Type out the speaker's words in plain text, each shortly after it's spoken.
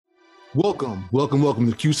Welcome to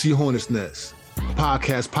QC Hornets Nest, a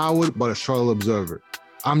podcast powered by the Charlotte Observer.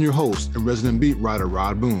 I'm your host and resident beat writer,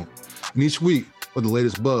 Rod Boone, and each week with the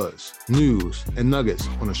latest buzz, news, and nuggets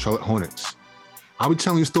on the Charlotte Hornets. I'll be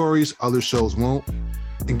telling you stories other shows won't,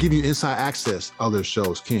 and giving you inside access other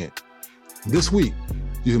shows can't. This week,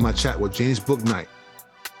 you hear my chat with James Bouknight,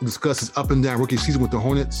 who discusses his up and down rookie season with the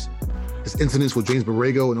Hornets, his incidents with James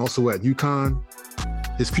Borrego and also at UConn,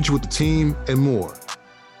 his future with the team, and more.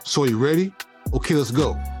 So you ready? Okay, let's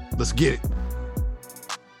go. Let's get it.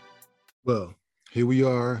 Well, here we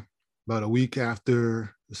are about a week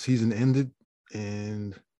after the season ended,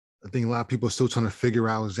 and I think a lot of people are still trying to figure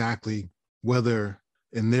out exactly whether,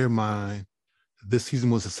 in their mind, this season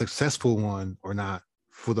was a successful one or not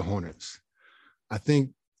for the Hornets. I think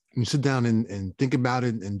when you sit down and think about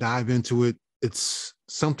it and dive into it, it's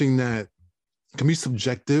something that can be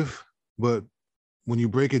subjective, but when you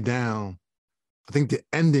break it down, I think the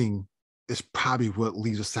ending is probably what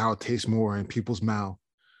leaves a sour taste more in people's mouth,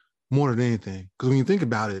 more than anything. Because when you think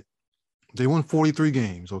about it, they won 43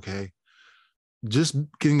 games, okay? Just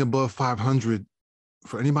getting above 500,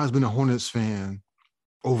 for anybody who's been a Hornets fan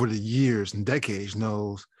over the years and decades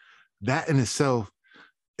knows that in itself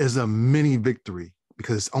is a mini victory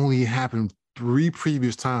because it's only happened 3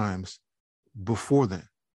 previous times before then,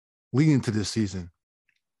 leading to this season,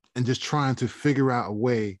 and just trying to figure out a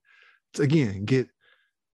way to, again, get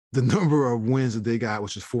the number of wins that they got,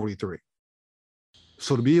 which is 43.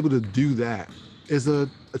 So to be able to do that is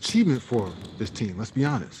an achievement for this team, let's be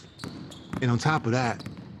honest. And on top of that,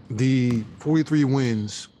 the 43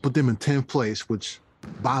 wins put them in 10th place, which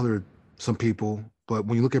bothered some people. But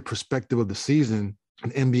when you look at perspective of the season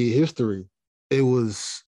and NBA history, it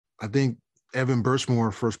was, I think, Evan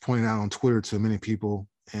Birchmore first pointed out on Twitter to many people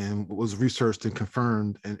and was researched and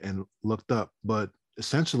confirmed and looked up. But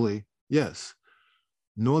essentially, yes,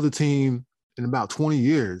 no other team in about 20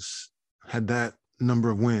 years had that number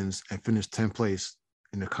of wins and finished 10th place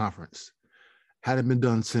in the conference. Hadn't been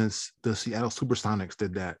done since the Seattle Supersonics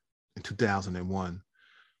did that in 2001.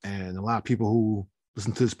 And a lot of people who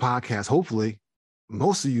listen to this podcast, hopefully,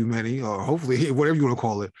 most of you, many, or hopefully, whatever you want to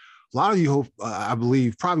call it, a lot of you, I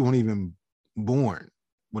believe, probably weren't even born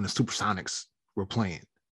when the Supersonics were playing.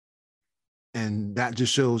 And that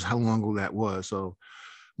just shows how long ago that was. So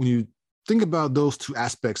when you think about those two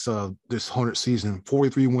aspects of this Hornet season,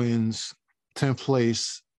 43 wins, 10th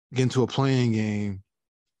place, get into a playing game,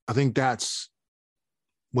 I think that's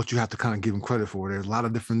what you have to kind of give them credit for. There's a lot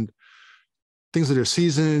of different things of their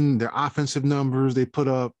season, their offensive numbers they put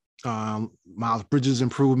up, Miles Bridges'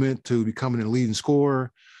 improvement to becoming a leading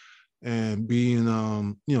scorer and being,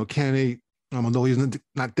 candidate, although he's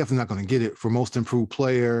definitely not going to get it, for most improved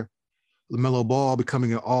player, LaMelo Ball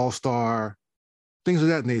becoming an all-star, things of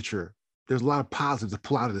that nature. There's a lot of positives to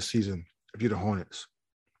pull out of the season if you're the Hornets.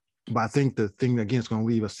 But I think the thing, again, is going to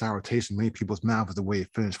leave a sour taste in many people's mouth is the way it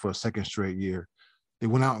finished for a second straight year. They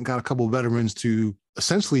went out and got a couple of veterans to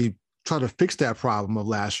essentially try to fix that problem of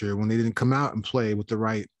last year when they didn't come out and play with the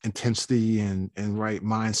right intensity and right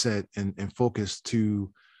mindset and focus to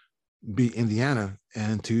beat Indiana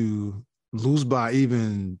and to lose by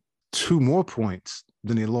even 2 more points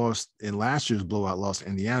than they lost in last year's blowout loss to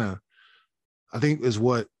Indiana, I think is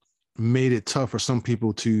what made it tough for some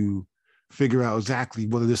people to figure out exactly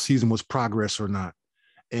whether this season was progress or not.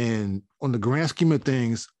 And on the grand scheme of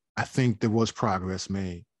things, I think there was progress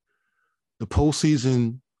made. The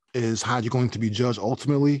postseason is how you're going to be judged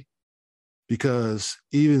ultimately, because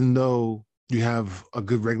even though you have a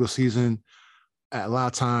good regular season, a lot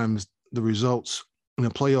of times the results in the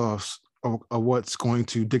playoffs are what's going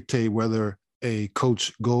to dictate whether a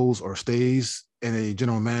coach goes or stays and a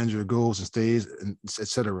general manager goes and stays, and et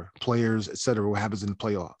cetera, players, et cetera, what happens in the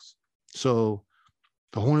playoffs. So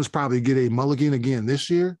the Hornets probably get a mulligan again this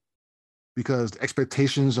year because the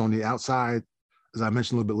expectations on the outside, as I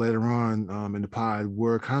mentioned a little bit later on in the pod,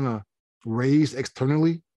 were kind of raised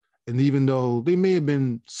externally. And even though they may have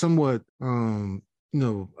been somewhat, I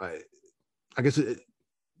guess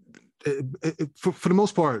for the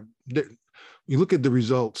most part, you look at the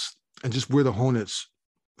results and just where the Hornets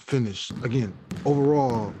finished. Again,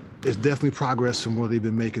 overall, it's definitely progress from what they've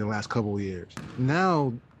been making the last couple of years.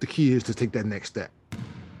 Now, the key is to take that next step.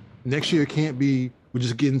 Next year can't be, we're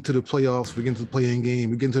just getting to the playoffs, we're getting to the play-in game,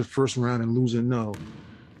 we're getting to the first round and losing. No.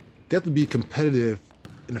 They have to be competitive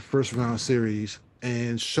in the first round series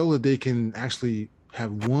and show that they can actually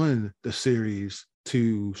have won the series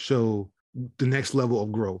to show the next level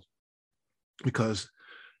of growth. Because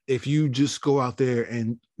if you just go out there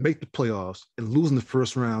and make the playoffs and lose in the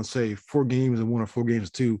first round, say 4 games and 1 or 4 games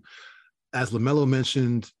 2, as LaMelo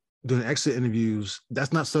mentioned doing exit interviews,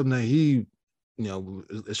 that's not something that he,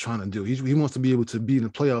 is trying to do. He wants to be able to be in the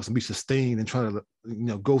playoffs and be sustained and try to,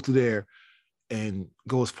 go through there and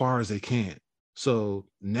go as far as they can. So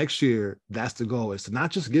next year, that's the goal, is to not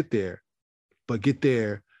just get there, but get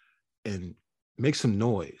there and make some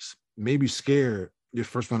noise. Maybe scare your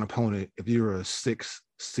first round opponent if you're a 6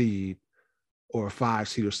 seed or a 5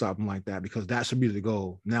 seed or something like that, because that should be the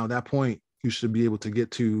goal. Now, at that point, you should be able to get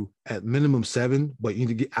to at minimum 7, but you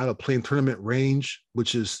need to get out of playing tournament range,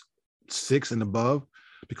 which is 6 and above,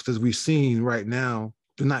 because as we've seen right now,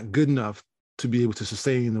 they're not good enough to be able to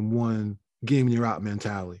sustain the one game you're out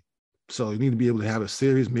mentality. So you need to be able to have a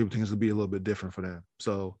series. Maybe things will be a little bit different for them.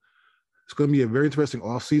 So it's going to be a very interesting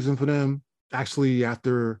offseason for them. Actually,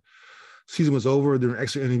 after season was over, during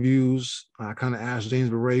extra interviews, I kind of asked James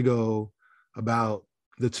Borrego about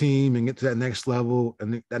the team and get to that next level.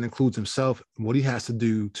 And that includes himself and what he has to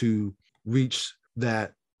do to reach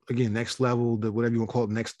that, again, next level, the whatever you want to call it,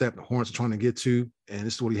 next step the Hornets are trying to get to. And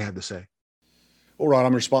this is what he had to say. Well, Ron,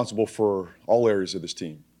 I'm responsible for all areas of this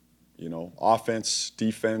team. Offense,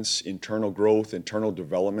 defense, internal growth, internal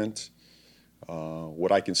development.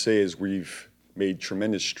 What I can say is we've made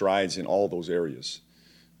tremendous strides in all those areas.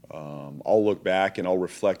 I'll look back and I'll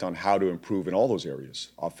reflect on how to improve in all those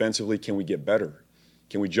areas. Offensively, can we get better?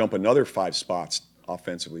 Can we jump another 5 spots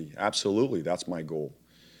offensively? Absolutely, that's my goal.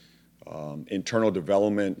 Internal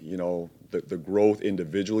development, the growth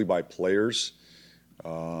individually by players,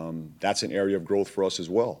 that's an area of growth for us as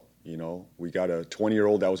well. We got a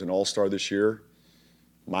 20-year-old that was an all-star this year,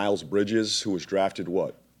 Miles Bridges, who was drafted,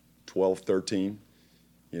 12, 13.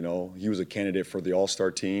 He was a candidate for the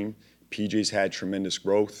all-star team. PJ's had tremendous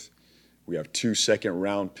growth. We have 2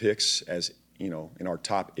 second-round picks in our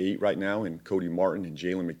top 8 right now in Cody Martin and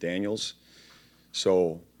Jalen McDaniels.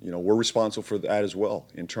 So, we're responsible for that as well,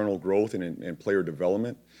 internal growth and player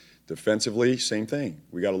development. Defensively, same thing.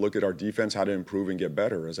 We got to look at our defense, how to improve and get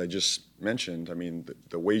better. As I just mentioned,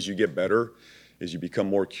 the ways you get better is you become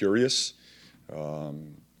more curious.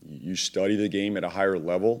 You study the game at a higher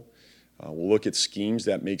level. We'll look at schemes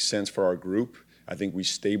that make sense for our group. I think we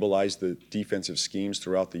stabilized the defensive schemes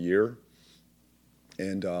throughout the year.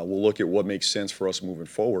 And we'll look at what makes sense for us moving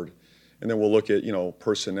forward. And then we'll look at,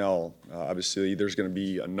 personnel. Obviously, there's going to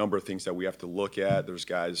be a number of things that we have to look at. There's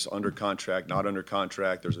guys under contract, not under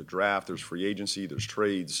contract. There's a draft. There's free agency. There's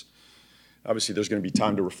trades. Obviously, there's going to be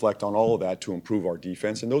time to reflect on all of that to improve our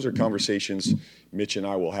defense. And those are conversations Mitch and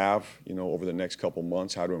I will have, over the next couple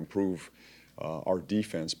months, how to improve our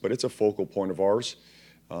defense. But it's a focal point of ours.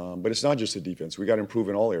 But it's not just the defense. We got to improve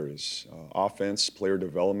in all areas. Offense, player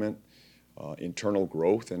development, internal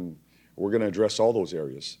growth, and we're going to address all those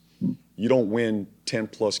areas. You don't win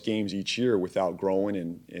 10-plus games each year without growing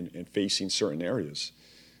and facing certain areas.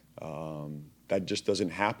 That just doesn't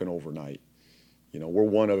happen overnight. We're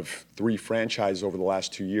one of 3 franchises over the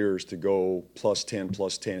last 2 years to go plus 10,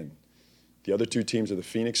 plus 10. The other 2 teams are the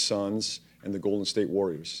Phoenix Suns and the Golden State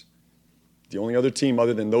Warriors. The only other team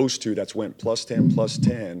other than those 2 that's went plus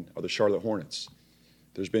 10 are the Charlotte Hornets.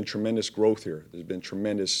 There's been tremendous growth here. There's been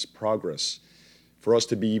tremendous progress. For us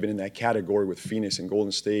to be even in that category with Phoenix and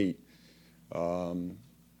Golden State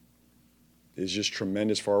is just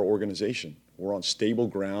tremendous for our organization. We're on stable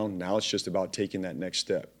ground. Now it's just about taking that next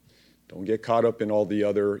step. Don't get caught up in all the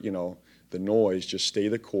other, the noise. Just stay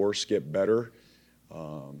the course, get better.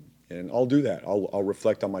 And I'll do that. I'll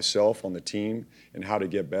reflect on myself, on the team, and how to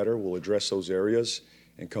get better. We'll address those areas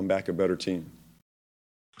and come back a better team.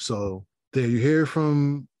 So there you hear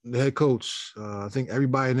from the head coach. I think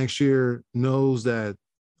everybody next year knows that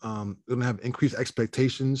they're going to have increased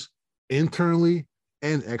expectations internally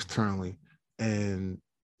and externally. And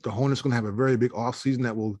the Hornets are going to have a very big offseason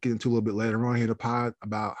that we'll get into a little bit later on here in the pod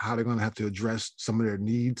about how they're going to have to address some of their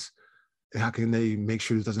needs and how can they make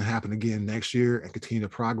sure this doesn't happen again next year and continue to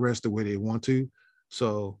progress the way they want to.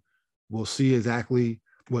 So we'll see exactly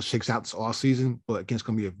what shakes out this offseason. But again, it's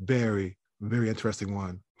going to be a very, very interesting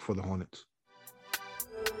one for the Hornets.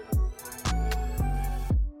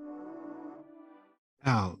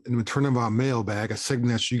 Now, in return of our mailbag, a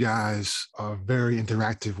segment that you guys are very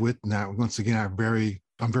interactive with. Now, once again, I'm very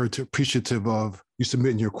appreciative of you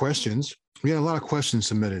submitting your questions. We had a lot of questions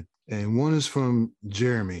submitted, and one is from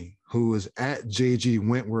Jeremy, who is at JG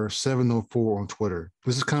Wentworth 704 on Twitter.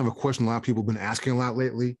 This is kind of a question a lot of people have been asking a lot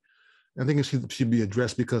lately. I think it should be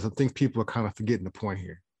addressed because I think people are kind of forgetting the point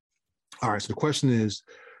here. All right, so the question is,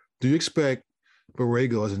 do you expect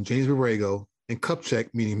Borrego, as in James Borrego, and Kupchak,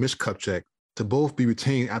 meaning Mitch Kupchak, to both be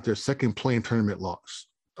retained after a second playing tournament loss?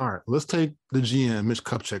 All right, let's take the GM, Mitch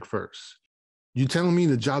Kupchak, first. You telling me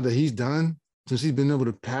the job that he's done since he's been over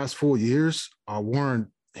the past 4 years warrant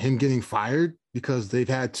him getting fired because they've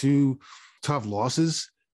had 2 tough losses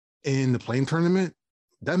in the playing tournament,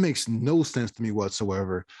 that makes no sense to me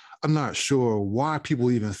whatsoever. I'm not sure why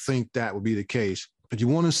people even think that would be the case. If you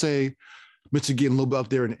want to say Mitchell getting a little bit up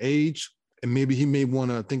there in age, and maybe he may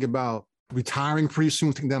want to think about retiring pretty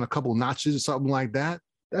soon, taking down a couple of notches or something like that,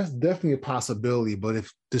 that's definitely a possibility. But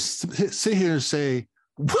if to sit here and say,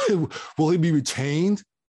 will he be retained?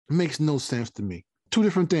 It makes no sense to me. 2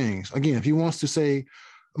 different things. Again, if he wants to say,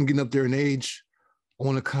 I'm getting up there in age, I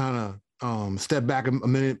want to kind of step back a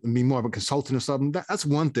minute and be more of a consultant or something, that's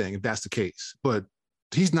one thing if that's the case. But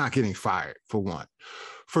he's not getting fired, for one.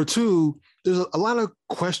 For 2, there's a lot of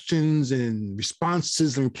questions and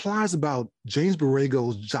responses and replies about James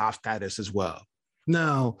Borrego's job status as well.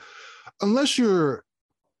 Now, unless you're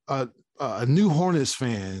a new Hornets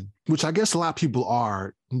fan, which I guess a lot of people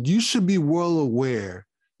are, you should be well aware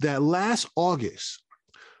that last August,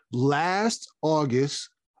 I'll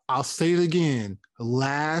say it again,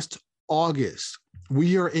 last August,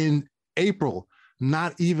 we are in April,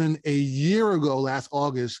 not even a year ago, last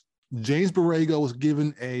August, James Borrego was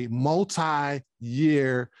given a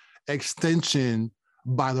multi-year extension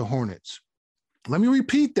by the Hornets. Let me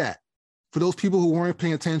repeat that for those people who weren't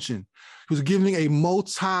paying attention. He was given a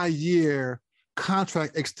multi-year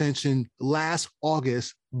contract extension last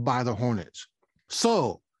August by the Hornets.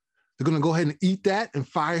 So they're going to go ahead and eat that and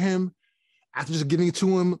fire him after just giving it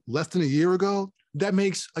to him less than a year ago? That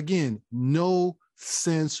makes, again, no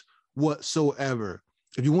sense whatsoever.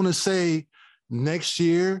 If you want to say next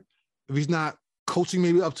year, if he's not coaching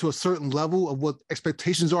maybe up to a certain level of what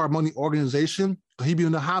expectations are among the organization, could he be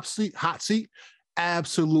in the hot seat?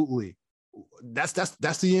 Absolutely. That's the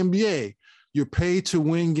NBA. You're paid to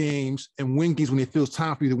win games and win games when it feels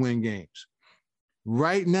time for you to win games.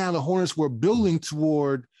 Right now, the Hornets were building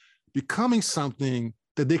toward becoming something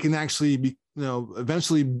that they can actually be,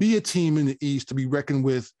 eventually be a team in the East to be reckoned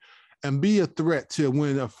with and be a threat to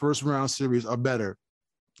win a first round series or better.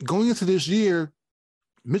 Going into this year,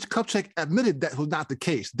 Mitch Kupchak admitted that was not the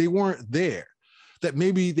case. They weren't there, that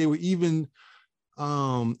maybe they were even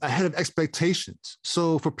ahead of expectations.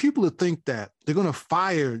 So for people to think that they're going to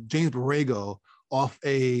fire James Borrego off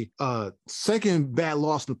a second bad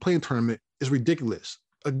loss in the playing tournament is ridiculous.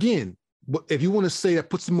 Again, but if you want to say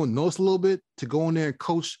that puts them on notice a little bit to go in there and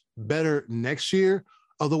coach better next year,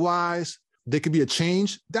 otherwise there could be a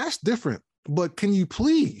change, that's different. But can you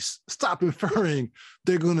please stop inferring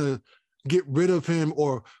they're going to get rid of him,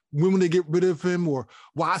 or when they get rid of him, or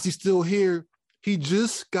why is he still here? He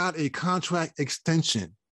just got a contract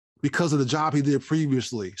extension because of the job he did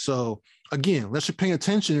previously. So again, unless you're paying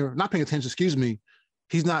attention or not paying attention,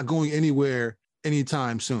 he's not going anywhere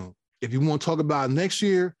anytime soon. If you want to talk about next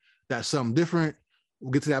year, that's something different.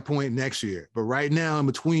 We'll get to that point next year. But right now, in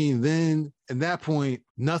between then and that point,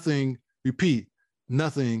 nothing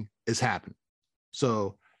is happening.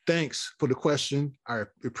 So thanks for the question. I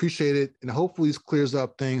appreciate it. And hopefully this clears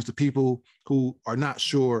up things to people who are not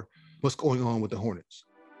sure what's going on with the Hornets.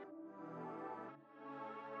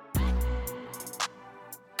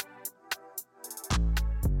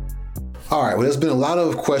 All right, well, there's been a lot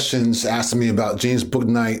of questions asking me about James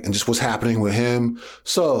Bouknight and just what's happening with him.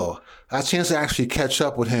 So I had a chance to actually catch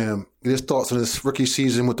up with him, get his thoughts on this rookie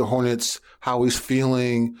season with the Hornets, how he's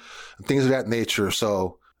feeling, and things of that nature.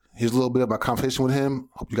 So here's a little bit of my conversation with him.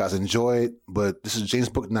 Hope you guys enjoy it. But this is James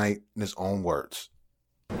Bouknight in his own words.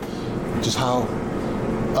 Just how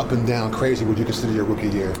up and down crazy would you consider your rookie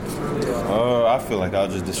year? I feel like I'll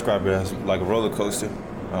just describe it as like a roller coaster.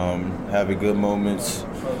 Having good moments,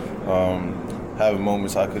 having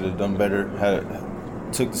moments I could have done better,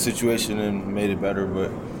 took the situation and made it better. But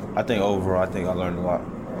I think overall, I learned a lot.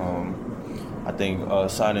 I think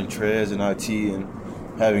signing Trez and IT and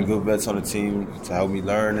having good vets on the team to help me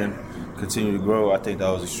learn and continue to grow, I think that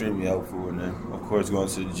was extremely helpful. And then, of course, going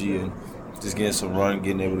to the G and just getting some run,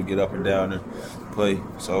 getting able to get up and down and play.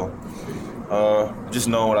 So just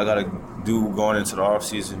knowing what I got to do going into the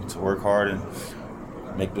offseason to work hard and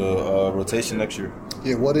make the rotation next year.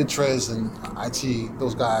 Yeah, what did Trez and IT,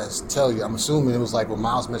 those guys, tell you? I'm assuming it was like what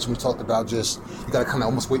Miles mentioned, we talked about just you got to kind of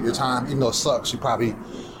almost wait your time, even though it sucks. You probably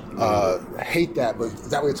hate that, but is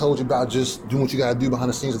that what they told you about, just doing what you got to do behind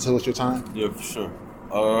the scenes until it's your time? Yeah, for sure.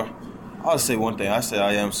 I'll say one thing. I say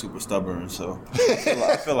I am super stubborn, so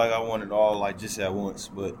I feel like I want it all like just at once.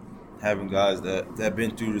 But having guys that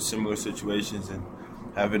been through the similar situations and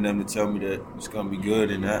having them to tell me that it's going to be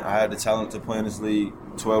good and I had the talent to play in this league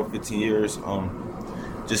 12, 15 years,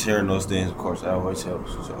 just hearing those things, of course, that always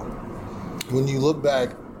helps. So, when you look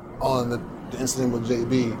back on the incident with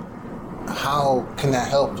JB, how can that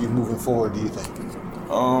help you moving forward, do you think?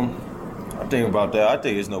 I think about that. I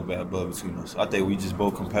think there's no bad blood between us. I think we just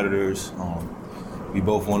both competitors. We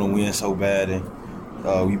both want to win so bad,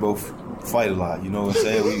 and we both fight a lot. You know what I'm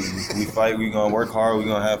saying? We fight. We gonna work hard. We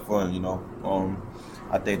gonna have fun. You know.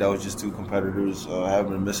 I think that was just two competitors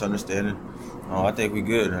having a misunderstanding. I think we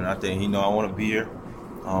good, and I think I want to be here.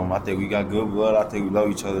 I think we got good blood. I think we love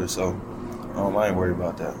each other, so I ain't worried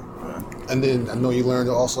about that. And then I know you learned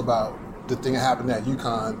also about the thing that happened at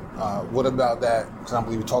UConn. What about that? Because I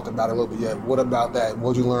believe we talked about it a little bit yet. What about that?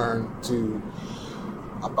 What did you learn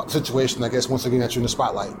about the situation, I guess, once again, that you're in the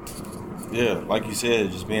spotlight? Yeah, like you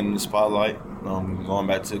said, just being in the spotlight, going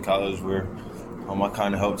back to college where I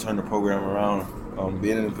kind of helped turn the program around.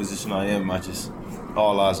 Being in the position I am,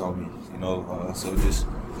 all eyes on me, you know. So just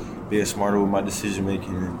being smarter with my decision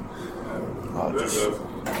making, and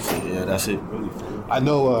that's it. Really. I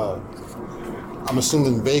know. I'm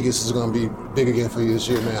assuming Vegas is going to be big again for you this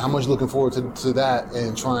year, man. How much looking forward to that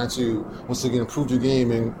and trying to once again improve your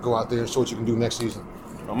game and go out there and show what you can do next season?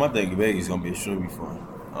 I think Vegas is going to be extremely fun.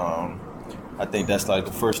 I think that's like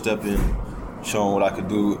the first step in showing what I could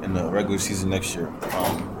do in the regular season next year.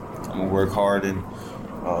 I'm going to work hard and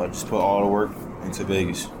just put all the work into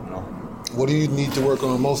Vegas. You know? What do you need to work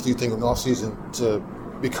on most, do you think, in the offseason to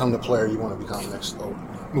become the player you want to become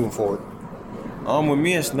moving forward? With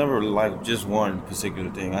me, it's never like just one particular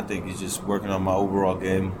thing. I think it's just working on my overall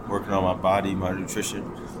game, working on my body, my nutrition,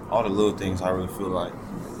 all the little things I really feel like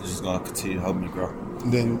is just going to continue to help me grow.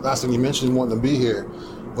 And then last thing you mentioned, wanting to be here.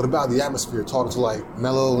 What about the atmosphere? Talking to like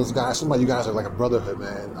Melo and these guys. Seems like you guys are like a brotherhood,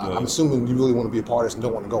 man. Yeah. I'm assuming you really want to be a part of this and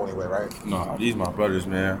don't want to go anywhere, right? No, these are my brothers,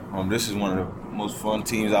 man. This is one of the most fun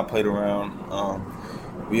teams I played around.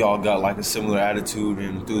 We all got like a similar attitude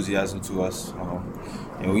and enthusiasm to us.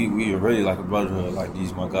 And we are really like a brotherhood, like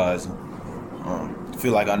these my guys. I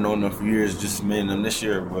feel like I've known them for years, just meeting them this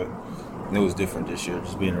year, but it was different this year,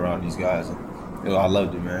 just being around these guys. And, I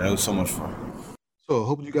loved it, man. It was so much fun. So I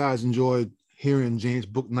hope you guys enjoyed hearing James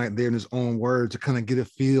Bouknight there in his own words to kind of get a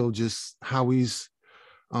feel just how he's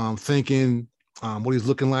thinking, what he's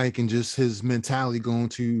looking like, and just his mentality going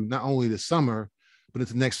to not only the summer, but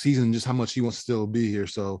into next season, just how much he wants to still be here.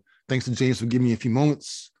 So thanks to James for giving me a few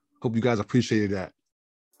moments. Hope you guys appreciated that.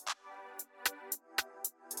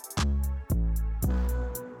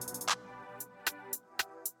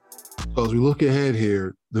 So as we look ahead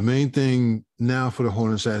here, the main thing now for the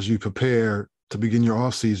Hornets as you prepare to begin your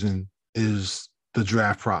offseason is the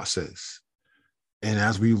draft process. And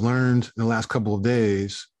as we learned in the last couple of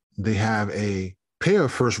days, they have a pair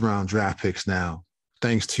of first-round draft picks now,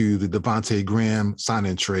 thanks to the Devontae Graham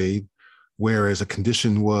sign-in trade, whereas a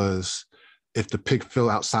condition was if the pick fell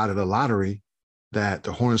outside of the lottery, that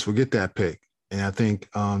the Hornets would get that pick. And I think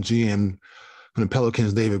GM from the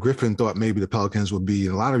Pelicans, David Griffin, thought maybe the Pelicans would be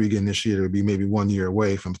in the lottery again this year. It would be maybe 1 year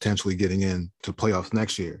away from potentially getting in to playoffs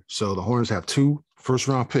next year. So the Hornets have two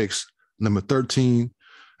first-round picks, number 13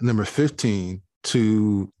 and number 15,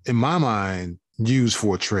 to, in my mind, use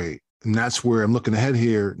for a trade. And that's where I'm looking ahead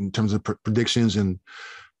here in terms of predictions and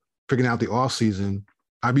figuring out the offseason.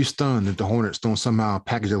 I'd be stunned if the Hornets don't somehow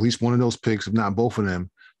package at least one of those picks, if not both of them,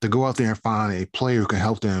 to go out there and find a player who can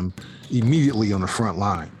help them immediately on the front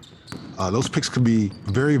line. Those picks could be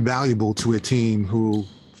very valuable to a team who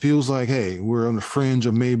feels like, hey, we're on the fringe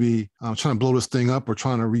of maybe trying to blow this thing up or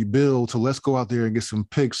trying to rebuild. So let's go out there and get some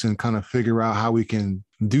picks and kind of figure out how we can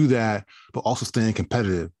do that, but also staying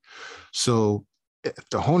competitive. So if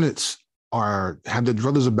the Hornets have their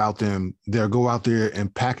druthers about them, they'll go out there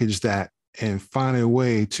and package that and find a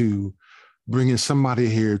way to bring in somebody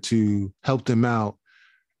here to help them out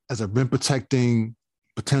as a rim protecting,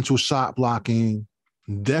 potential shot blocking,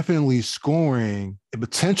 definitely scoring, and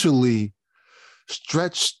potentially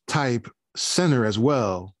stretch type center as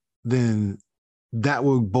well. Then that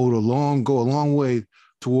will go a long way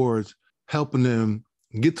towards helping them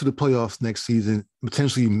get to the playoffs next season,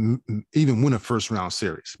 potentially even win a first round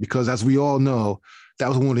series. Because as we all know, that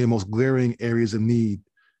was one of the most glaring areas of need,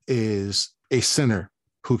 is a center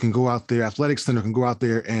who can go out there, athletic center can go out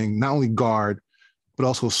there and not only guard, but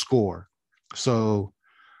also score. So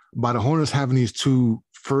by the Hornets having these two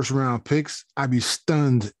first round picks, I'd be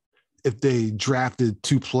stunned if they drafted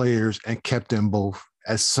two players and kept them both.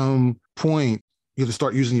 At some point, you have to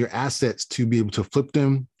start using your assets to be able to flip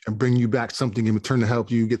them and bring you back something in return to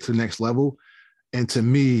help you get to the next level. And to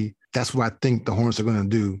me, that's what I think the Hornets are going to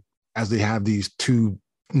do, as they have these two,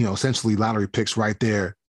 essentially lottery picks right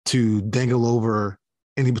there to dangle over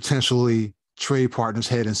any potentially trade partner's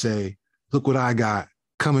head and say, look what I got,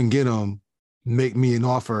 come and get them, make me an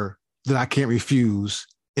offer that I can't refuse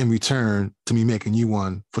in return to me making you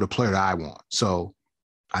one for the player that I want. So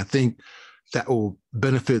I think that will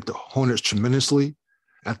benefit the Hornets tremendously.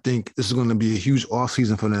 I think this is going to be a huge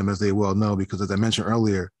offseason for them, as they well know, because as I mentioned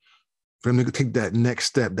earlier, for them to take that next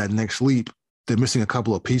step, that next leap, they're missing a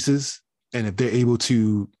couple of pieces. And if they're able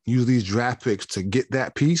to use these draft picks to get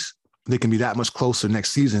that piece, they can be that much closer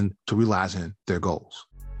next season to realizing their goals.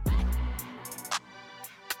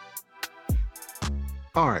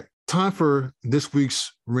 All right, time for this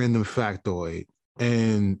week's random factoid.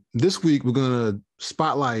 And this week, we're going to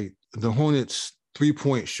spotlight the Hornets'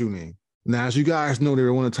 three-point shooting. Now, as you guys know, they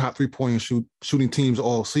were one of the top three-point shooting teams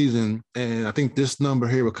all season. And I think this number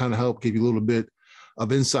here will kind of help give you a little bit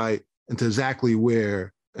of insight into exactly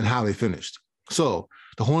where and how they finished. So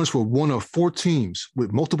the Hornets were one of 4 teams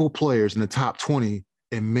with multiple players in the top 20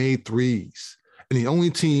 and made threes. And the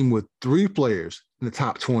only team with 3 players in the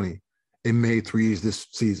top 20 and made threes this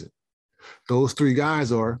season. Those 3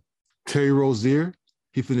 guys are Terry Rozier.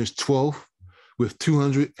 He finished 12th with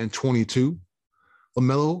 222.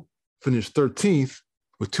 LaMelo finished 13th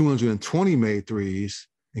with 220 made threes,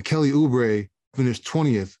 and Kelly Oubre finished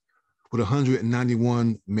 20th with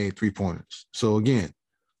 191 made three-pointers. So again,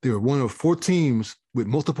 they were one of 4 teams with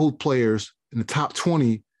multiple players in the top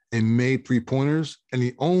 20 and made three-pointers, and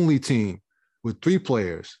the only team with 3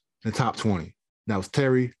 players in the top 20. That was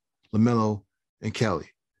Terry, LaMelo, and Kelly.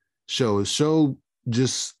 So it showed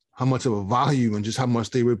just how much of a value and just how much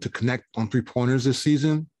they were able to connect on three-pointers this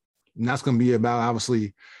season. And that's going to be about,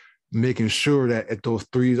 obviously, making sure that if those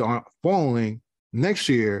threes aren't falling next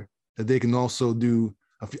year, that they can also do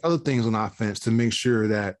a few other things on offense to make sure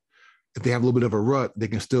that if they have a little bit of a rut, they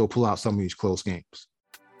can still pull out some of these close games.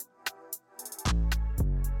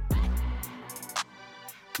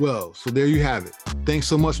 Well, so there you have it. Thanks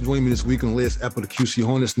so much for joining me this week on the latest episode of QC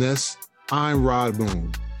Hornets Nest. I'm Rod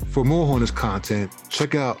Boone. For more Hornets content,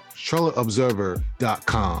 check out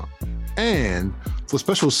charlotteobserver.com. And for a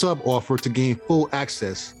special sub offer to gain full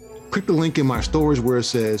access, click the link in my stories where it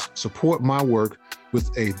says support my work with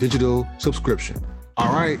a digital subscription.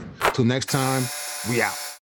 All right, till next time, we out.